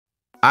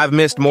I've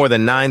missed more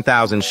than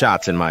 9,000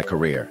 shots in my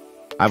career.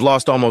 I've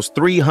lost almost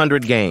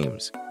 300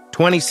 games.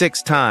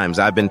 26 times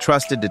I've been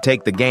trusted to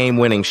take the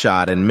game-winning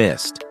shot and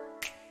missed.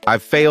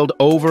 I've failed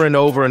over and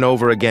over and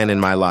over again in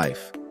my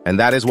life, and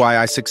that is why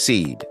I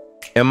succeed.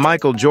 And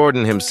Michael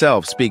Jordan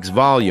himself speaks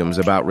volumes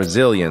about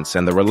resilience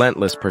and the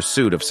relentless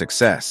pursuit of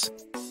success.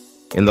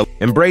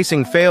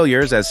 Embracing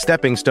failures as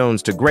stepping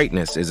stones to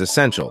greatness is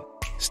essential.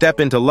 Step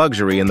into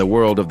luxury in the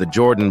world of the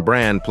Jordan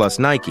brand plus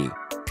Nike.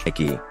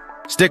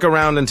 Stick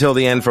around until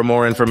the end for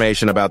more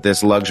information about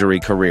this luxury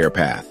career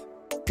path.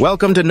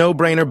 Welcome to No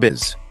Brainer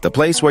Biz, the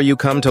place where you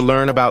come to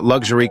learn about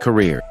luxury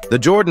career. The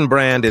Jordan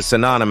brand is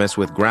synonymous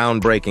with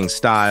groundbreaking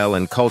style,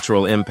 and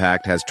cultural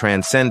impact has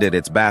transcended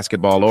its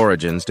basketball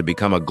origins to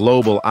become a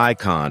global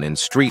icon in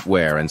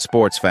streetwear and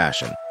sports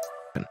fashion.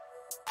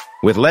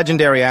 With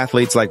legendary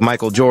athletes like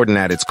Michael Jordan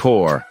at its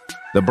core,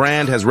 the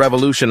brand has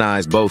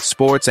revolutionized both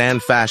sports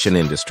and fashion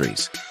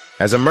industries.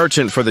 As a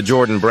merchant for the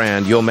Jordan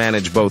brand, you'll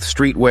manage both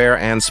streetwear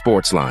and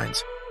sports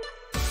lines.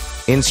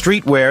 In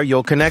streetwear,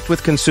 you'll connect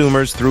with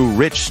consumers through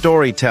rich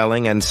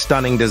storytelling and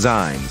stunning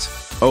designs,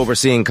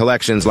 overseeing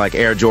collections like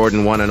Air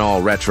Jordan 1 and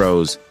All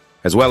Retros,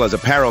 as well as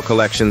apparel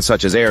collections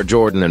such as Air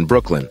Jordan and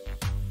Brooklyn.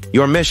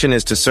 Your mission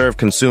is to serve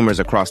consumers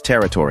across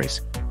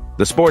territories.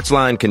 The sports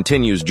line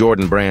continues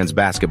Jordan brand's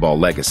basketball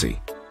legacy,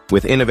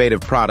 with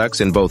innovative products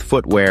in both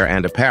footwear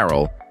and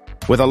apparel,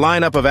 with a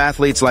lineup of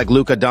athletes like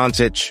Luka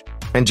Doncic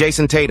and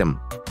Jason Tatum.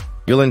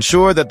 You'll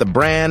ensure that the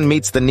brand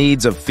meets the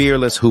needs of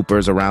fearless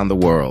hoopers around the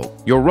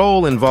world. Your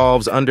role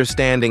involves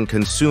understanding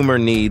consumer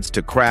needs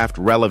to craft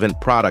relevant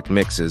product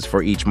mixes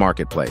for each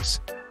marketplace.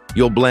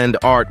 You'll blend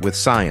art with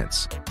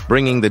science,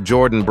 bringing the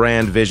Jordan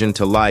brand vision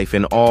to life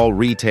in all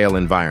retail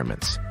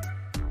environments.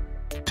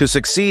 To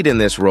succeed in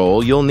this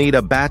role, you'll need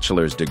a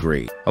bachelor's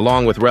degree,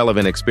 along with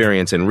relevant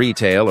experience in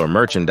retail or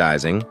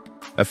merchandising.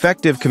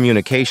 Effective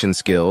communication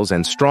skills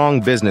and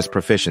strong business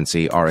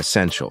proficiency are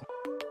essential.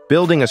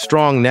 Building a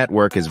strong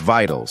network is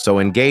vital, so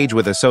engage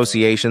with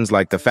associations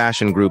like the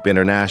Fashion Group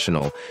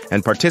International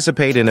and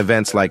participate in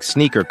events like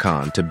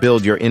SneakerCon to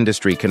build your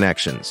industry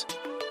connections.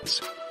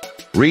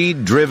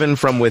 Read Driven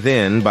from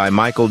Within by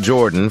Michael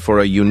Jordan for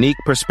a unique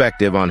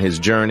perspective on his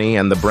journey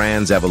and the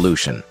brand's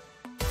evolution.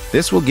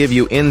 This will give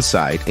you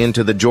insight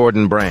into the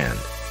Jordan brand.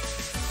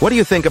 What do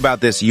you think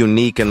about this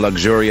unique and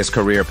luxurious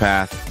career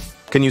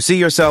path? Can you see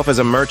yourself as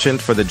a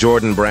merchant for the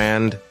Jordan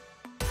brand?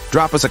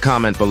 Drop us a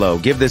comment below.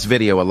 Give this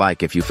video a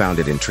like if you found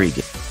it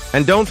intriguing.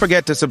 And don't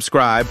forget to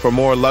subscribe for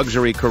more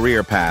luxury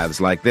career paths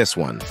like this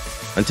one.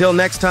 Until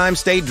next time,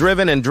 stay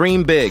driven and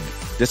dream big.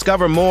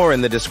 Discover more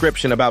in the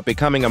description about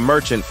becoming a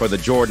merchant for the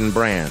Jordan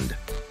brand.